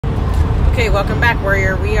Okay, welcome back,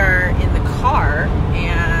 Warrior. We are in the car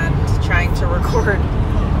and trying to record,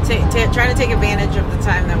 trying to take advantage of the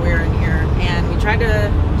time that we were in here. And we tried to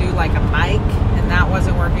do like a mic, and that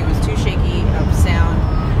wasn't working. It was too shaky of sound.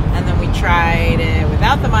 And then we tried it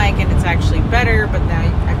without the mic, and it's actually better, but now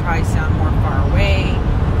I probably sound more far away.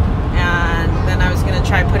 And then I was going to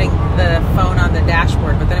try putting the phone on the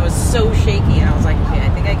dashboard, but then it was so shaky, and I was like, okay, I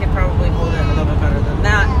think I could probably hold it a little bit better than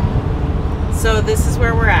that. So this is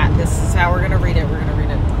where we're at. This is how we're going to read it. We're going to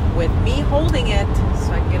read it with me holding it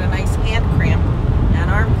so I can get a nice hand cramp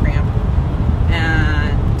and arm cramp.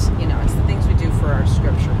 And, you know, it's the things we do for our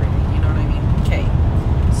scripture reading. You know what I mean? Okay.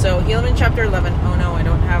 So Helaman chapter 11. Oh, no, I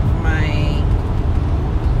don't have my...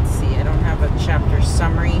 Let's see. I don't have a chapter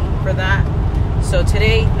summary for that. So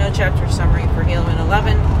today, no chapter summary for Helaman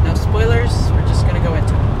 11. No spoilers. We're just going to go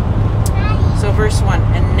into it. So verse 1,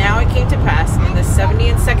 and now it came to pass in the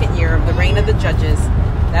 72nd year of the reign of the judges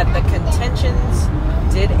that the contentions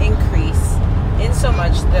did increase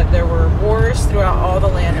insomuch that there were wars throughout all the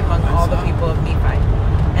land among all the people of Nephi.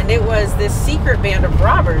 And it was this secret band of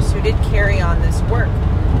robbers who did carry on this work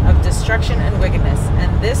of destruction and wickedness.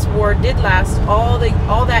 And this war did last all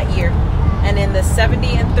that year, and in the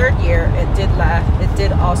 73rd year it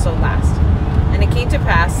did also last. And it came to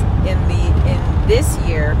pass in this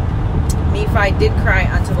year Nephi did cry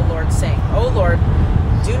unto the Lord, saying, O Lord,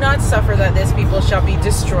 do not suffer that this people shall be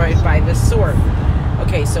destroyed by the sword.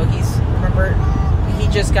 Okay, so remember, he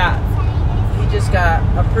just got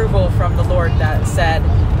approval from the Lord that said,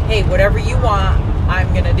 hey, whatever you want,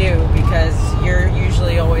 I'm going to do, because you're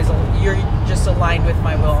just aligned with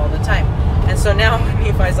my will all the time. And so now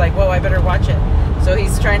Nephi's like, whoa, I better watch it. So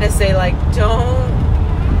he's trying to say, like, don't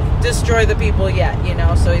destroy the people yet, you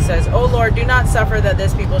know. So he says, O Lord, do not suffer that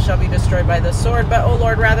this people shall be destroyed by the sword, but O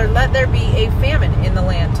Lord, rather let there be a famine in the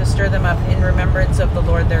land to stir them up in remembrance of the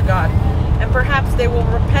Lord their God, and perhaps they will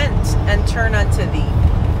repent and turn unto thee.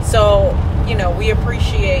 So, you know, we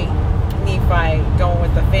appreciate Nephi going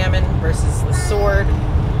with the famine versus the sword,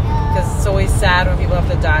 because it's always sad when people have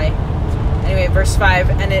to die. Anyway, verse 5,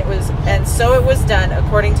 and so it was done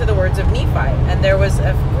according to the words of Nephi, and there was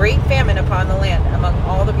a great famine upon the land among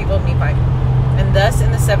all the people of Nephi. And thus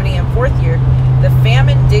in the 74th year the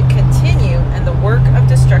famine did continue, and the work of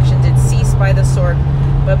destruction did cease by the sword,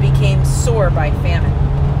 but became sore by famine.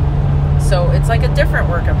 So it's like a different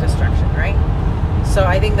work of destruction, right? So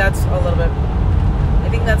I think that's a little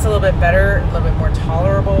bit better, a little bit more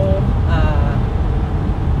tolerable.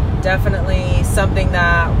 Definitely something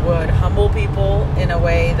that would humble people in a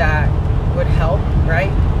way that would help,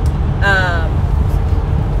 right?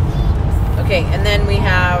 Okay, and then we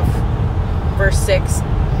have verse 6.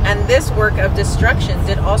 And this work of destruction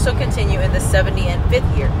did also continue in the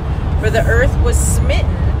 75th year. For the earth was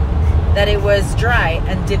smitten that it was dry,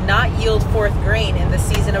 and did not yield forth grain in the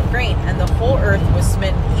season of grain. And the whole earth was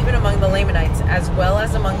smitten, even among the Lamanites, as well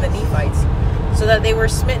as among the Nephites, so that they were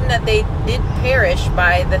smitten that they did perish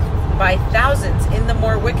by thousands in the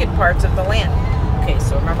more wicked parts of the land. Okay,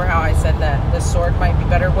 so remember how I said that the sword might be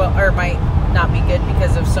better, or might not be good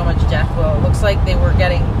because of so much death? Well, it looks like they were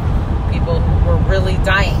getting people who were really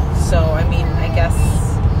dying. So, I mean, I guess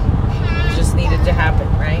it just needed to happen,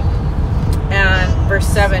 right? And verse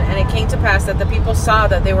 7, and it came to pass that the people saw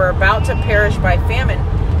that they were about to perish by famine,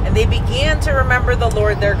 and they began to remember the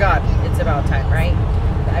Lord their God. It's about time, right?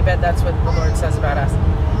 I bet that's what the Lord says about us.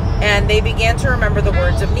 And they began to remember the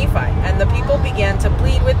words of Nephi. And the people began to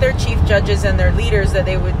plead with their chief judges and their leaders, that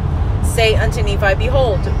they would say unto Nephi,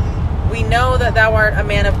 Behold, we know that thou art a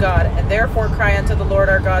man of God, and therefore cry unto the Lord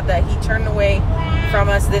our God, that he turn away from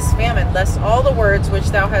us this famine, lest all the words which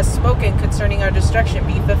thou hast spoken concerning our destruction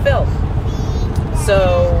be fulfilled.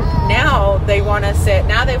 So now they want to say,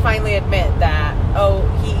 now they finally admit that, oh,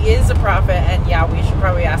 he is a prophet, and yeah, we should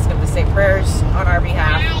probably ask him to say prayers on our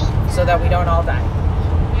behalf so that we don't all die.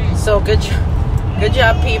 So good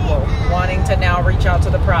job, people, wanting to now reach out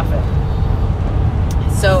to the prophet.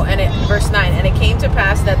 So, verse 9, and it came to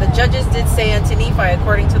pass that the judges did say unto Nephi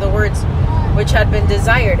according to the words which had been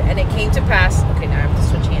desired. And it came to pass, okay, now I have to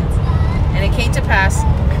switch hands. And it came to pass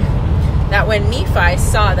that when Nephi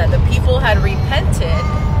saw that the people had repented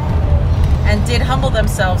and did humble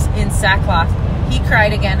themselves in sackcloth, he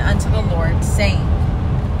cried again unto the Lord, saying,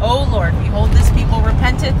 O Lord, behold, this people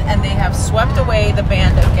repenteth, and they have swept away the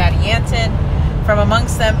band of Gadianton from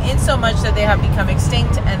amongst them, insomuch that they have become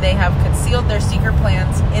extinct, and they have concealed their secret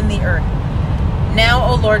plans in the earth. Now,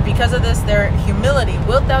 O Lord, because of this their humility,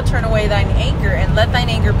 wilt thou turn away thine anger, and let thine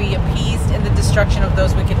anger be appeased in the destruction of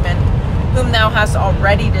those wicked men, whom thou hast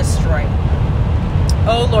already destroyed.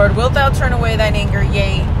 O Lord, wilt thou turn away thine anger,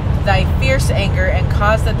 yea, thy fierce anger, and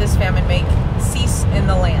cause that this famine may cease in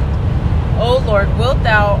the land. O Lord, wilt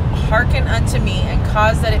thou hearken unto me, and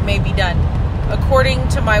cause that it may be done, according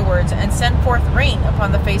to my words, and send forth rain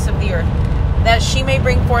upon the face of the earth, that she may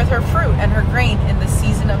bring forth her fruit and her grain in the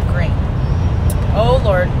season of grain. O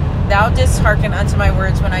Lord, thou didst hearken unto my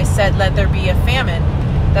words when I said, let there be a famine,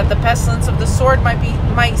 that the pestilence of the sword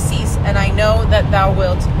might cease, and I know that thou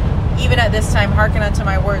wilt, even at this time, hearken unto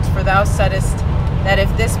my words, for thou saidst that if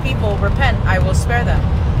this people repent, I will spare them.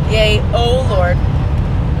 Yea, O Lord,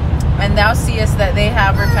 and thou seest that they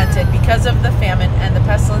have repented because of the famine and the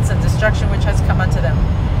pestilence and destruction which has come unto them.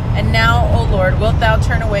 And now, O Lord, wilt thou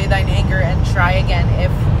turn away thine anger and try again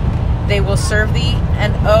if they will serve thee?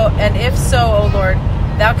 And if so, O Lord,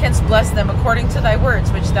 thou canst bless them according to thy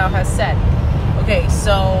words which thou hast said. Okay,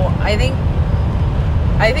 so I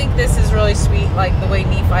think this is really sweet, like the way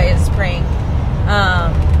Nephi is praying.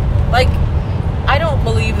 Like, I don't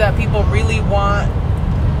believe that people really want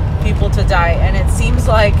people to die, and it seems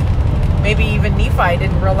like maybe even Nephi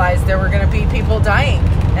didn't realize there were going to be people dying,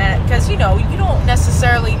 because you don't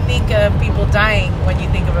necessarily think of people dying when you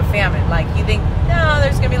think of a famine. Like, you think, no,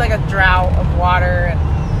 there's going to be like a drought of water, and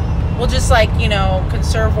we'll just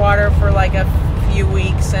conserve water for like a few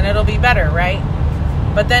weeks and it'll be better, right?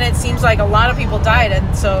 But then it seems like a lot of people died,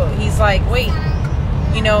 and so he's like, wait,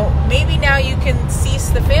 maybe now you can cease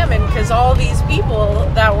the famine, because all these people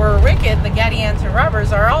that were wicked, the Gadians and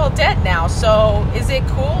robbers, are all dead now. So is it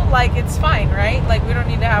cool? Like, it's fine, right? Like, we don't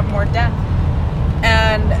need to have more death.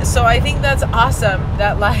 And so I think that's awesome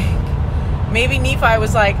that, like, maybe Nephi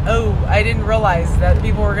was like, oh, I didn't realize that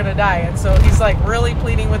people were going to die. And so he's like really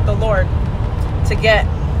pleading with the Lord to get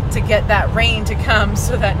that rain to come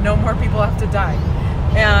so that no more people have to die.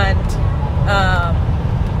 And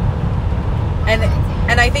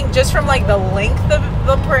I think just from like the length of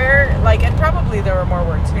the prayer, like, and probably there were more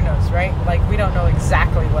words, who knows, right? Like, we don't know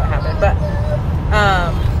exactly what happened, but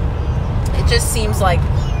it just seems like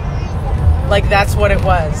that's what it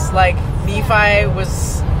was. Like, Nephi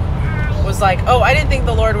was like, oh, I didn't think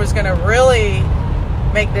the Lord was going to really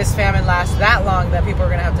make this famine last that long, that people are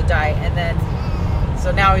going to have to die. And then,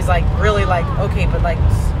 so now he's like, really like, okay, but like,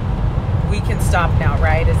 we can stop now,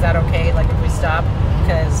 right? Is that okay? Like, if we stop?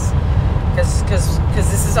 Because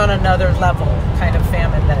this is on another level kind of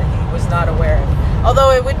famine that he was not aware of.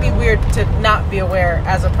 Although it would be weird to not be aware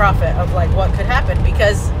as a prophet of like what could happen,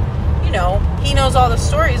 because, he knows all the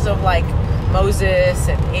stories of like Moses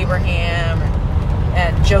and Abraham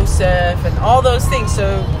and Joseph and all those things.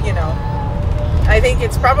 So, I think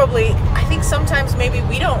it's probably, I think sometimes maybe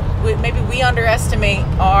we underestimate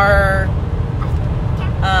our,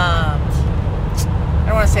 I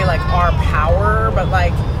don't want to say like our power, but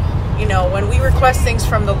like, when we request things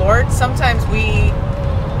from the Lord, sometimes we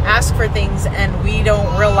ask for things and we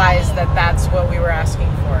don't realize that that's what we were asking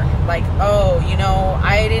for. Like, oh,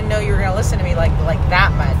 I didn't know you were going to listen to me like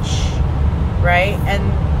that much, right?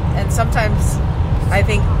 And sometimes I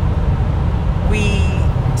think we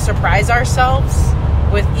surprise ourselves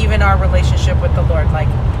with even our relationship with the Lord. Like,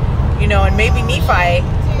 and maybe Nephi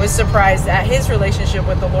was surprised at his relationship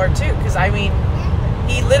with the Lord too, because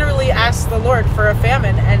he literally asked the Lord for a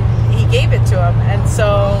famine and he gave it to him. And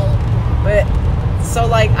so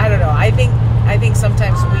like, I don't know, I think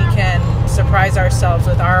sometimes we can surprise ourselves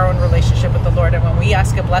with our own relationship with the Lord, and when we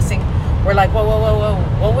ask a blessing, we're like, whoa,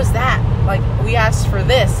 what was that? Like, we asked for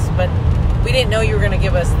this, but we didn't know you were going to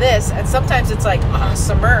give us this. And sometimes it's like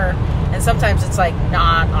awesomer, and sometimes it's like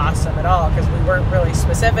not awesome at all because we weren't really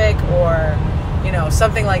specific, or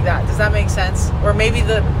something like that. Does that make sense? Or maybe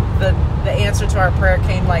the answer to our prayer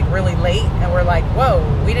came like really late, and we're like, whoa,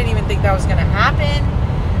 we didn't even think that was going to happen,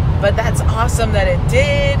 but that's awesome that it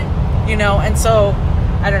did, and so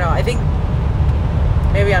I don't know, I think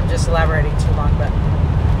maybe I'm just elaborating too long, but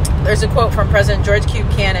there's a quote from President George Q.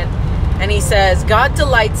 Cannon, and he says, God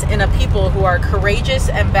delights in a people who are courageous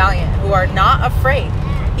and valiant, who are not afraid.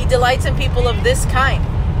 He delights in people of this kind.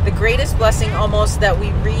 The greatest blessing almost that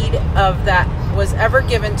we read of that was ever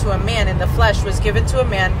given to a man in the flesh was given to a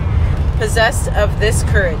man possessed of this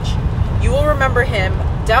courage. You will remember him,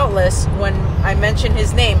 doubtless, when I mention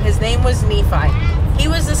his name. His name was Nephi. He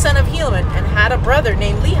was the son of Helaman and had a brother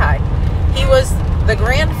named Lehi. He was the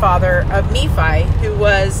grandfather of Nephi, who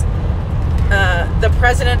was the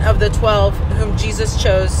president of the 12 whom Jesus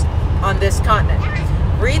chose on this continent.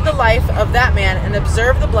 Read the life of that man and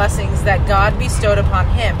observe the blessings that God bestowed upon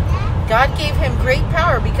him. God gave him great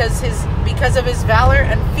power because of his valor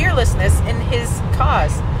and fearlessness in his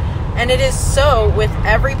cause. And it is so with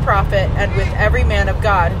every prophet and with every man of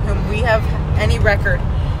God whom we have any record.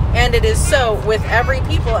 And it is so with every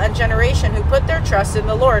people and generation who put their trust in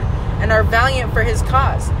the Lord and are valiant for his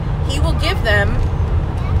cause. He will give them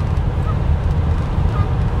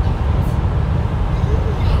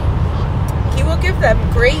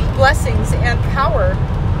great blessings and power,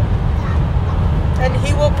 and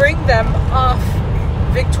he will bring them off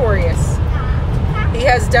victorious. He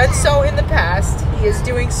has done so in the past, he is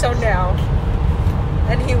doing so now,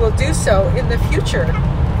 and he will do so in the future.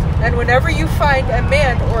 And whenever you find a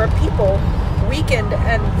man or a people weakened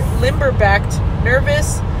and limber-backed,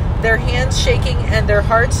 nervous, their hands shaking and their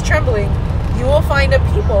hearts trembling, you will find a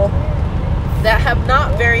people that have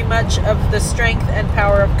not very much of the strength and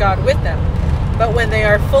power of God with them. But when they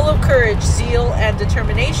are full of courage, zeal, and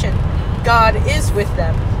determination, God is with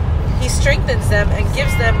them. He strengthens them and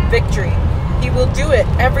gives them victory. He will do it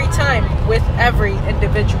every time with every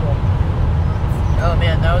individual. Oh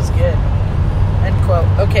man, that was good. End quote.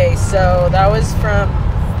 Okay, so that was from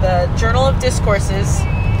the Journal of Discourses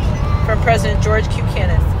from President George Q.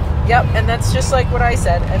 Cannon. Yep, and that's just like what I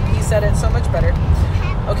said, and he said it so much better.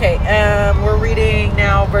 Okay, we're reading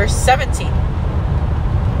now verse 17.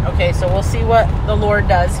 Okay, so we'll see what the Lord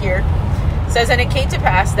does here. It says, and it came to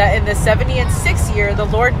pass that in the 76th year, the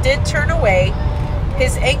Lord did turn away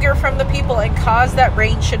his anger from the people and cause that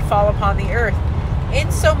rain should fall upon the earth,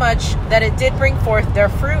 insomuch that it did bring forth their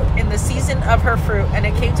fruit in the season of her fruit. And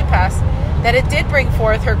it came to pass that it did bring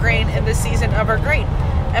forth her grain in the season of her grain.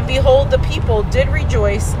 And behold, the people did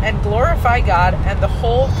rejoice and glorify God, and the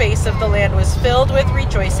whole face of the land was filled with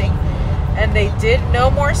rejoicing. And they did no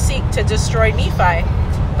more seek to destroy Nephi,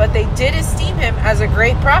 but they did esteem him as a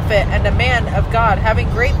great prophet and a man of God, having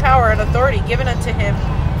great power and authority given unto him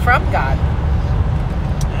from God.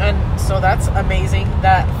 And so that's amazing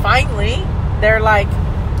that finally they're like,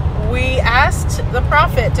 we asked the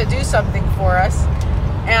prophet to do something for us,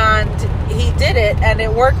 and he did it, and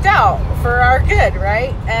it worked out for our good,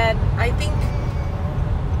 right? And I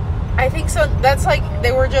think so. That's like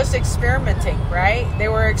they were just experimenting, right? They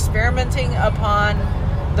were experimenting upon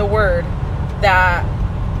the word that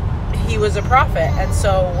he was a prophet. And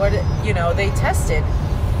so what, they tested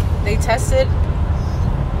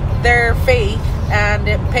their faith, and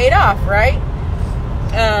it paid off, right?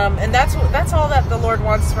 And that's all that the Lord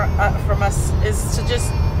wants from us, is to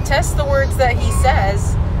just test the words that he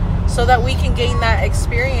says, so that we can gain that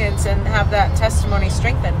experience and have that testimony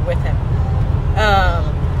strengthened with him.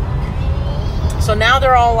 So now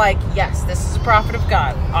they're all like, yes, this is a prophet of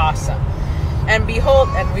God. Awesome. And behold,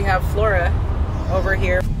 and we have Flora over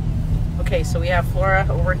here. Okay, so we have Flora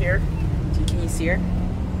over here. Can you see her?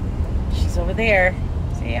 She's over there.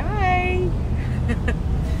 Say hi.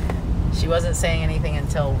 She wasn't saying anything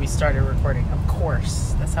until we started recording. Of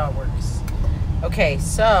course, that's how it works. Okay,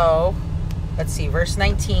 so let's see, verse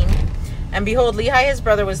 19. And behold, Lehi his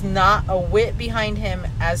brother was not a whit behind him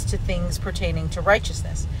as to things pertaining to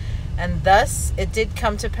righteousness. And thus it did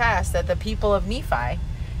come to pass that the people of Nephi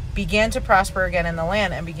began to prosper again in the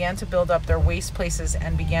land, and began to build up their waste places,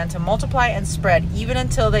 and began to multiply and spread, even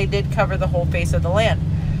until they did cover the whole face of the land,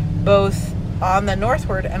 both on the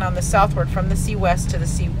northward and on the southward, from the sea west to the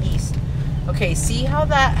sea east. Okay, see how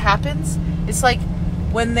that happens? It's like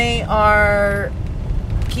when they are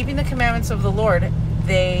keeping the commandments of the Lord,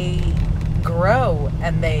 they grow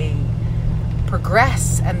and they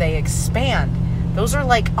progress and they expand. Those are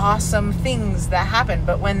like awesome things that happen.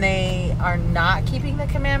 But when they are not keeping the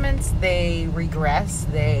commandments, they regress,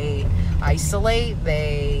 they isolate,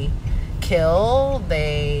 they kill,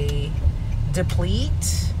 they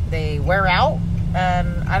deplete, they wear out.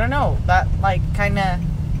 And I don't know, that like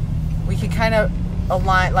we could kind of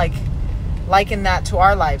liken that to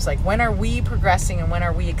our lives. Like, when are we progressing, and when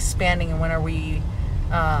are we expanding, and when are we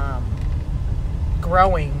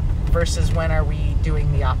growing, versus when are we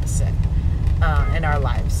doing the opposite in our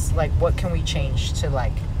lives? Like, what can we change to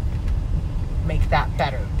like make that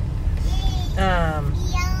better?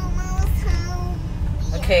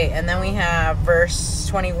 Okay, and then we have verse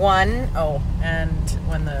 21. Oh, and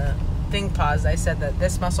when the thing paused, I said that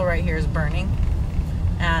this muscle right here is burning.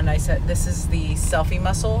 And I said, this is the selfie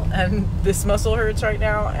muscle, and this muscle hurts right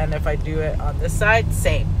now. And if I do it on this side,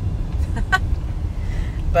 same.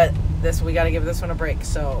 But we got to give this one a break.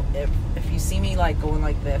 So if you see me like going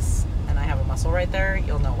like this, and I have a muscle right there,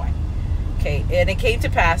 you'll know why. Okay, and it came to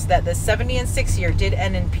pass that the 76th year did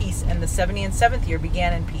end in peace, and the 77th year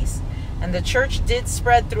began in peace. And the church did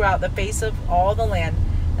spread throughout the face of all the land,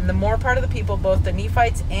 and the more part of the people, both the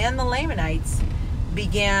Nephites and the Lamanites,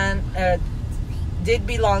 did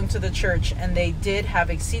belong to the church, and they did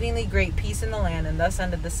have exceedingly great peace in the land, and thus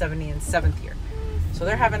ended the 77th year. So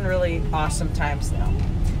they're having really awesome times now.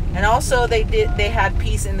 And also they had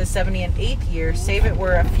peace in the 70 and 8th year, save it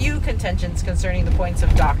were a few contentions concerning the points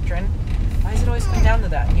of doctrine. Why does it always come down to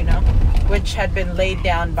that, which had been laid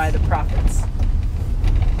down by the prophets.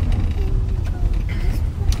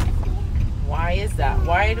 Why is that?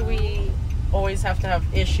 Why do we always have to have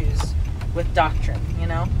issues with doctrine,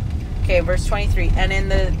 Okay, verse 23. And in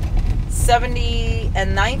the 70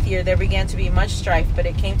 and 9th year there began to be much strife, but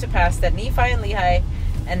it came to pass that Nephi and Lehi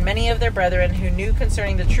and many of their brethren who knew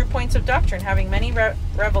concerning the true points of doctrine, having many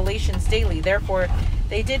revelations daily, therefore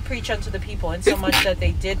they did preach unto the people, insomuch that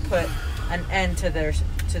they did put an end to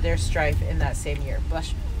their strife in that same year.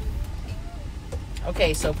 Bless you.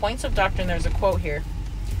 Okay, so points of doctrine. There's a quote here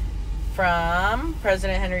from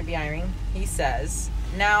President Henry B. Eyring. He says,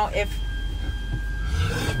 now if...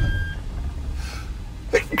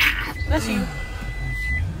 Bless you.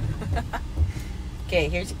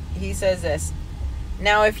 Okay, he says this.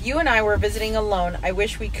 Now, if you and I were visiting alone, I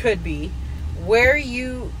wish we could be, where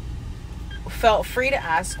you felt free to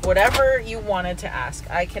ask whatever you wanted to ask.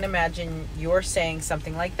 I can imagine you're saying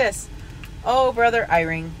something like this. Oh, Brother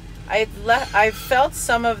Eyring, I've felt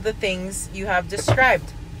some of the things you have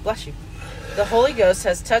described. Bless you. The Holy Ghost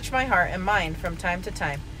has touched my heart and mind from time to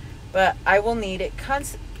time, but I will need it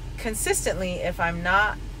consistently if I'm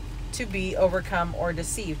not to be overcome or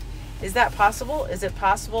deceived. Is that possible? Is it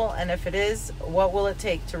possible? And if it is, what will it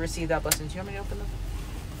take to receive that blessing? Do you want me to open them?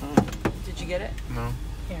 Did you get it? No.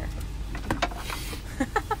 Here.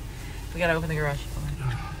 We gotta open the garage.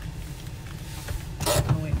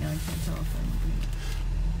 Oh wait, now I can't tell if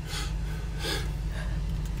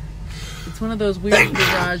I'm... It's one of those weird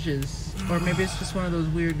garages. Or maybe it's just one of those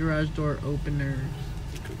weird garage door openers.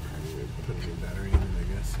 Put a new battery in it, I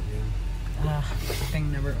guess, again. The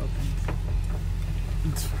thing never opens.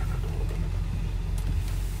 It's fine.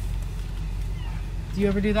 Do you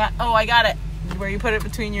ever do that? Oh, I got it. Where you put it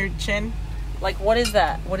between your chin. Like, what is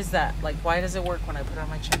that? What is that? Like, why does it work when I put it on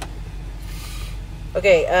my chin?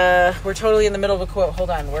 Okay, we're totally in the middle of a quote. Hold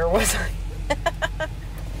on, where was I?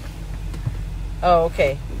 Oh,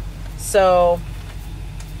 okay. So,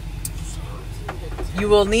 you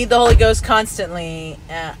will need the Holy Ghost constantly.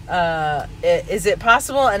 Is it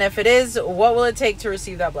possible? And if it is, what will it take to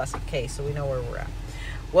receive that blessing? Okay, so we know where we're at.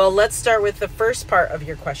 Well, let's start with the first part of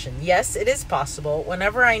your question. Yes, it is possible.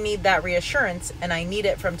 Whenever I need that reassurance, and I need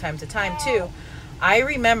it from time to time too, I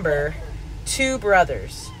remember two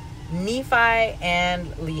brothers, Nephi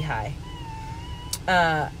and Lehi,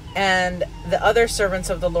 and the other servants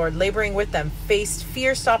of the Lord laboring with them faced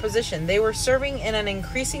fierce opposition. They were serving in an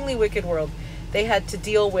increasingly wicked world. They had to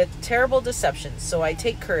deal with terrible deceptions. So I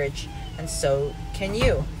take courage, and so can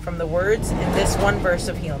you, from the words in this one verse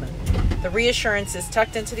of Helaman. The reassurance is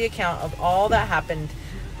tucked into the account of all that happened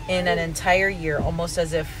in an entire year, almost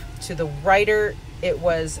as if to the writer it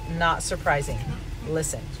was not surprising.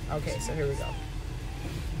 Listen. Okay, so here we go.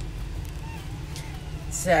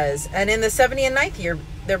 It says, and in the 70 and 9th year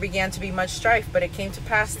there began to be much strife, but it came to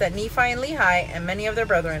pass that Nephi and Lehi and many of their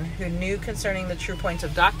brethren who knew concerning the true points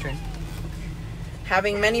of doctrine,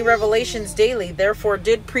 having many revelations daily, therefore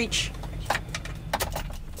did preach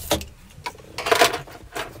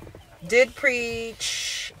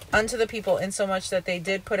unto the people, insomuch that they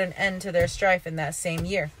did put an end to their strife in that same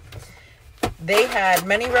year. They had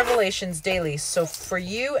many revelations daily. So for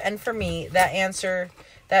you and for me, that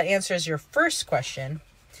answers your first question.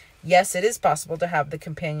 Yes, it is possible to have the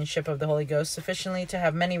companionship of the Holy Ghost sufficiently to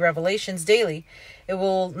have many revelations daily. It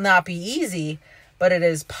will not be easy, but it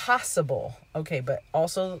is possible. Okay, but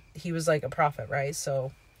also he was like a prophet, right?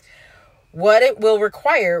 So what it will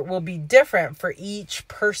require will be different for each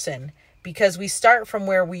person, because we start from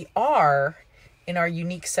where we are in our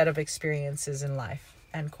unique set of experiences in life.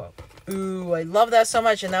 End quote. Ooh, I love that so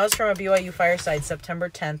much. And that was from a BYU Fireside, September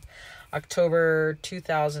 10th, October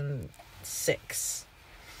 2006.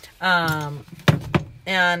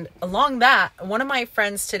 And along that, one of my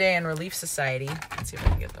friends today in Relief Society, let's see if I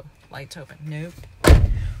can get the lights open. Nope.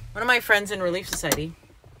 One of my friends in Relief Society,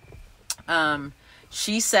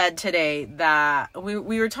 she said today that we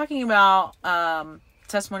were talking about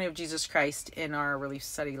testimony of Jesus Christ in our Relief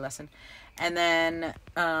Society lesson. And then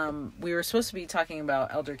we were supposed to be talking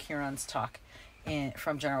about Elder Kieran's talk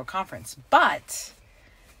from General Conference. But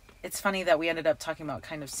it's funny that we ended up talking about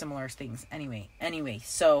kind of similar things anyway.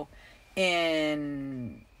 So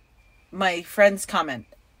in my friend's comment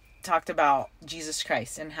talked about Jesus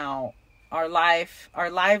Christ and how our lives are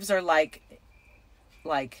likened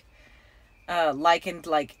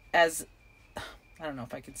like as, I don't know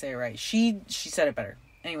if I could say it right. She said it better.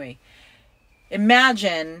 Anyway,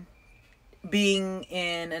 imagine being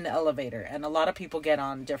in an elevator, and a lot of people get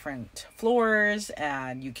on different floors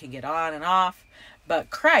and you can get on and off, but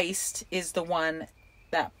Christ is the one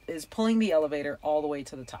that is pulling the elevator all the way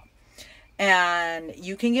to the top, and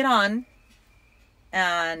you can get on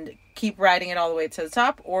and keep riding it all the way to the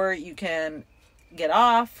top, or you can get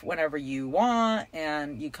off whenever you want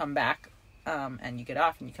and you come back, and you get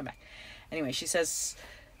off and you come back. Anyway, she says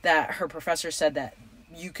that her professor said that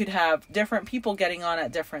you could have different people getting on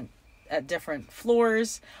at different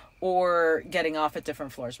floors or getting off at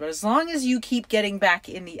different floors. But as long as you keep getting back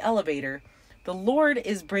in the elevator, the Lord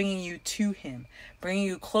is bringing you to him, bringing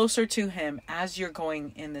you closer to him as you're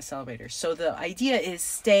going in this elevator. So the idea is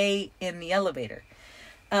stay in the elevator.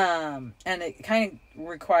 And it kind of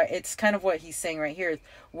it's kind of what he's saying right here.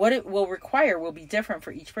 What it will require will be different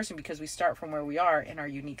for each person because we start from where we are in our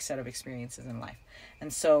unique set of experiences in life.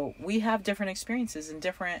 And so we have different experiences and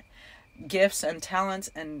different gifts and talents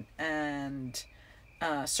and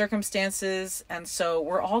circumstances. And so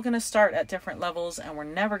we're all going to start at different levels, and we're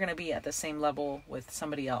never going to be at the same level with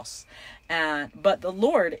somebody else. But the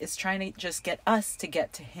Lord is trying to just get us to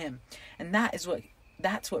get to him. And that's what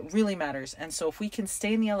really matters. And so if we can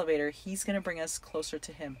stay in the elevator, he's going to bring us closer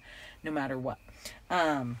to him no matter what.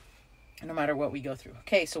 No matter what we go through.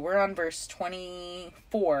 Okay, so we're on verse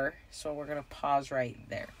 24. So we're going to pause right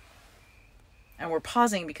there. And we're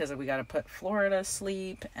pausing because we got to put Flora to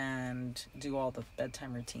sleep and do all the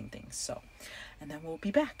bedtime routine things. So, and then we'll be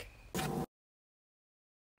back.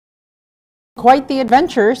 Quite the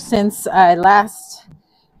adventure since I last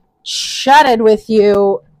chatted with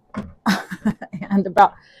you and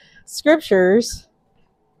about scriptures.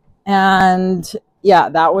 And yeah,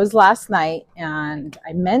 that was last night. And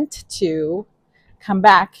I meant to come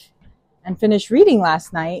back and finish reading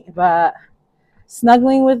last night, but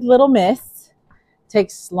snuggling with little Miss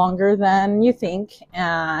takes longer than you think,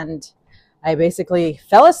 and I basically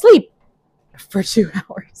fell asleep for 2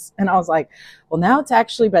 hours, and I was like, well, now it's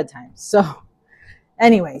actually bedtime. So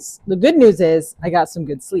anyways, the good news is I got some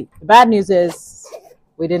good sleep. The bad news is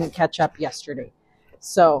we didn't catch up yesterday.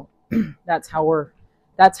 So that's how we're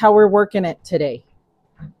working it today.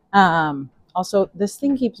 Also, this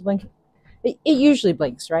thing keeps blinking. It usually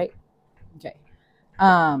blinks, right? Okay.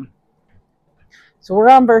 So we're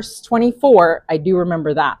on verse 24. I do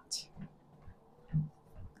remember that.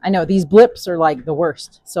 I know these blips are like the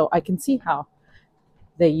worst. So I can see how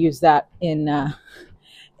they use that in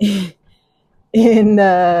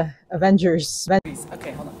Avengers.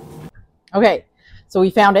 Okay, hold on. Okay, so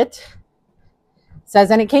we found it. It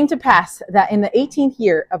says, and it came to pass that in the 18th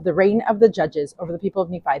year of the reign of the judges over the people of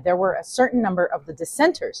Nephi, there were a certain number of the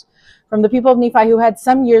dissenters from the people of Nephi who had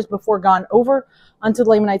some years before gone over unto the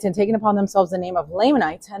Lamanites and taken upon themselves the name of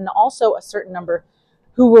Lamanites, and also a certain number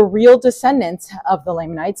who were real descendants of the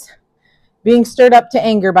Lamanites, being stirred up to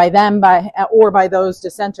anger by them or by those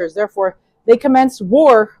dissenters. Therefore, they commenced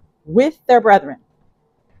war with their brethren.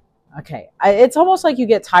 Okay, it's almost like you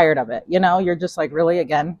get tired of it. You know, you're just like, really,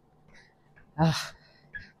 again? Hold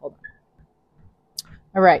on.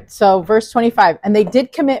 All right, so verse 25. And they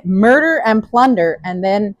did commit murder and plunder, and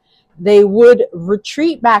then they would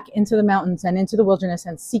retreat back into the mountains and into the wilderness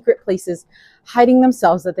and secret places, hiding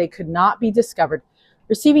themselves that they could not be discovered,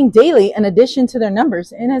 receiving daily an addition to their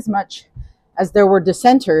numbers, inasmuch as there were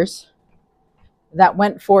dissenters that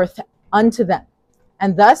went forth unto them.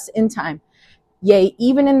 And thus in time, yea,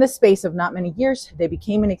 even in the space of not many years, they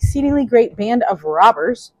became an exceedingly great band of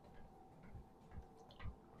robbers.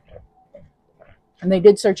 And they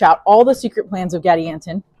did search out all the secret plans of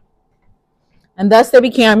Gadianton. And thus they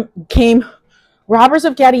became robbers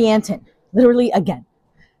of Gadianton, literally again.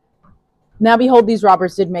 Now behold, these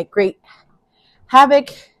robbers did make great havoc,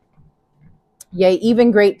 yea, even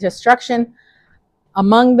great destruction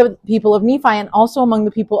among the people of Nephi and also among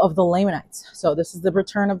the people of the Lamanites. So this is the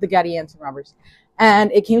return of the Gadianton robbers.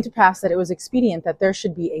 And it came to pass that it was expedient that there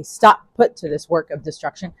should be a stop put to this work of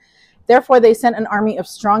destruction. Therefore they sent an army of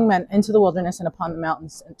strong men into the wilderness and upon the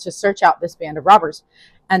mountains to search out this band of robbers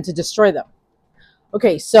and to destroy them.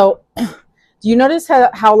 Okay, so do you notice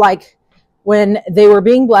how like when they were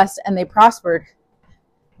being blessed and they prospered,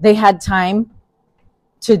 they had time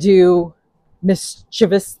to do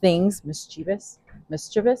mischievous things? I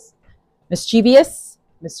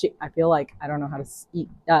feel like I don't know how to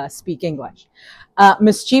speak English.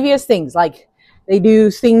 Mischievous things, like they do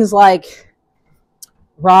things like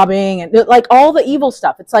robbing and like all the evil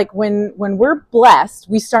stuff. It's like when we're blessed,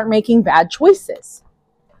 we start making bad choices.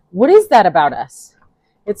 What is that about us?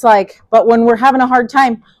 It's like, but when we're having a hard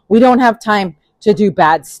time, we don't have time to do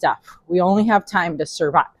bad stuff. We only have time to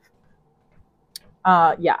survive.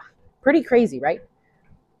 Yeah, pretty crazy, right?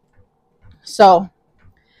 So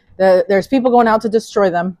there's people going out to destroy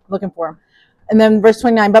them, looking for them. And then verse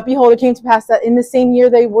 29, but behold, it came to pass that in the same year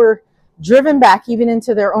they were driven back even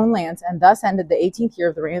into their own lands, and thus ended the 18th year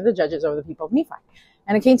of the reign of the judges over the people of Nephi.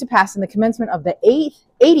 And it came to pass in the commencement of the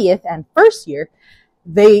 80th and first year,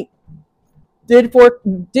 they did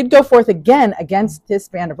go forth again against this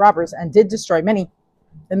band of robbers, and did destroy many.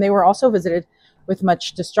 And they were also visited with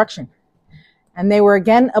much destruction. And they were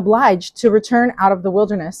again obliged to return out of the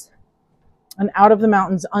wilderness and out of the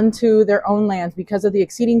mountains unto their own lands, because of the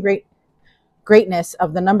exceeding greatness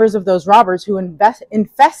of the numbers of those robbers who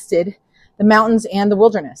infested the mountains and the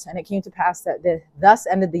wilderness. And it came to pass that thus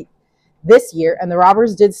ended this year, and the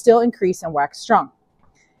robbers did still increase and wax strong,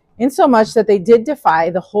 insomuch that they did defy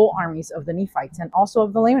the whole armies of the Nephites and also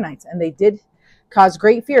of the Lamanites, and they did cause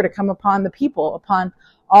great fear to come upon the people, upon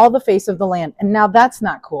all the face of the land. And now that's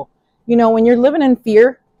not cool. You know, when you're living in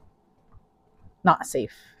fear, not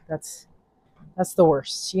safe. That's the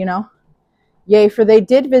worst, you know. Yea, for they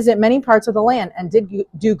did visit many parts of the land, and did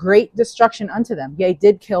do great destruction unto them. Yea,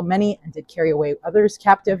 did kill many, and did carry away others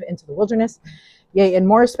captive into the wilderness. Yea, and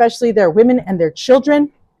more especially their women and their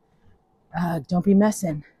children. Don't be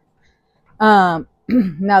messing.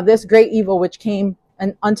 Now this great evil which came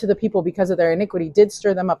unto the people because of their iniquity did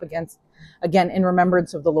stir them up again in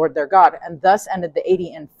remembrance of the Lord their God. And thus ended the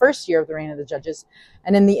 81st year of the reign of the judges.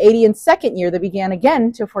 And in the 82nd year they began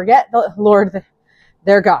again to forget the Lord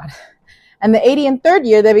their God. And the 83rd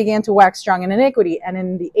year they began to wax strong in iniquity. And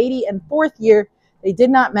in the 84th year they did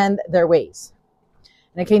not mend their ways.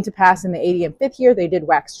 And it came to pass in the 85th year they did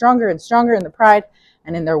wax stronger and stronger in the pride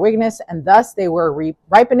and in their wickedness. And thus they were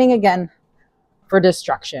ripening again for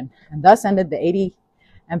destruction. And thus ended the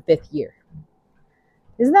 85th year.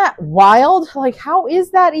 Isn't that wild? Like, how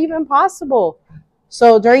is that even possible?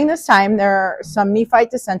 So during this time, there are some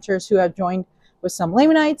Nephite dissenters who have joined with some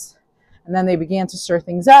Lamanites, and then they began to stir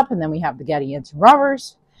things up, and then we have the Gadians and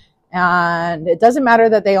robbers. And it doesn't matter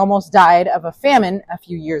that they almost died of a famine a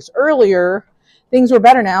few years earlier. Things were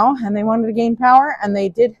better now, and they wanted to gain power, and they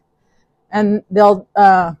did, and they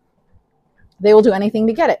will do anything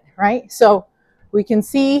to get it, right? So we can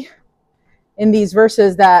see in these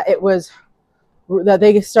verses that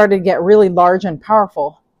they started to get really large and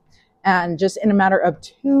powerful. And just in a matter of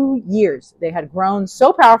 2 years, they had grown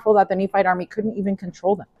so powerful that the Nephite army couldn't even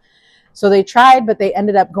control them. So they tried, but they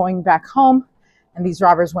ended up going back home. And these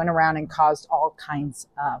robbers went around and caused all kinds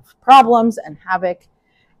of problems and havoc.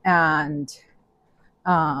 And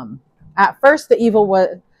at first, the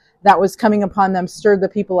evil that was coming upon them stirred the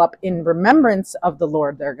people up in remembrance of the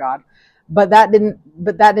Lord their God. But that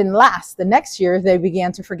didn't last. The next year, they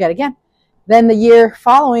began to forget again. Then the year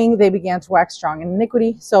following, they began to wax strong in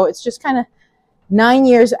iniquity. So it's just kind of 9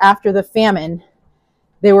 years after the famine,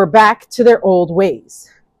 they were back to their old ways.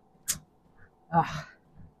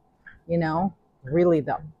 You know, really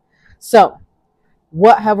though. So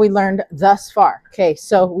what have we learned thus far? Okay,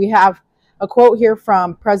 so we have a quote here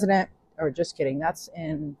from just kidding. That's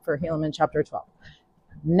for Helaman chapter 12.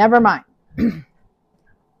 Never mind.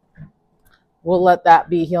 We'll let that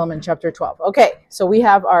be Helaman chapter 12. Okay, so we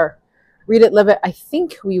have our Read It, Live It. I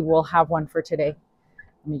think we will have one for today.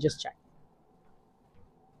 Let me just check.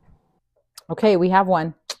 Okay, we have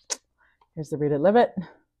one. Here's the Read It, Live It. I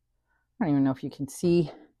don't even know if you can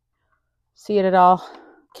see it at all.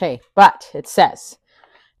 Okay, but it says,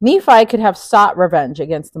 Nephi could have sought revenge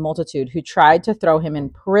against the multitude who tried to throw him in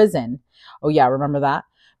prison. Oh yeah, remember that?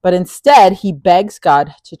 But instead, he begs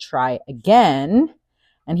God to try again,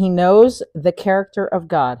 and he knows the character of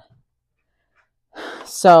God.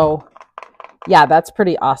 So, yeah, that's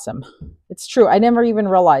pretty awesome. It's true. I never even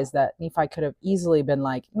realized that Nephi could have easily been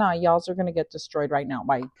like, nah, y'all are going to get destroyed right now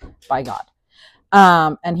by God.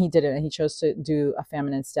 And he didn't, and he chose to do a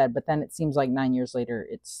famine instead. But then it seems like 9 years later,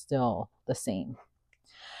 it's still the same.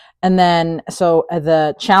 And then, so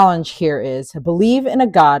the challenge here is believe in a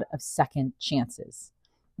God of second chances.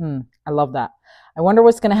 I love that. I wonder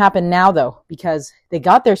what's going to happen now, though, because they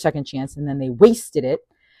got their second chance and then they wasted it.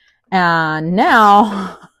 And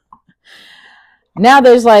now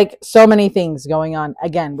there's like so many things going on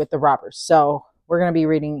again with the robbers. So we're going to be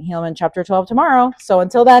reading Helaman chapter 12 tomorrow. So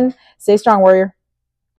until then, stay strong, warrior.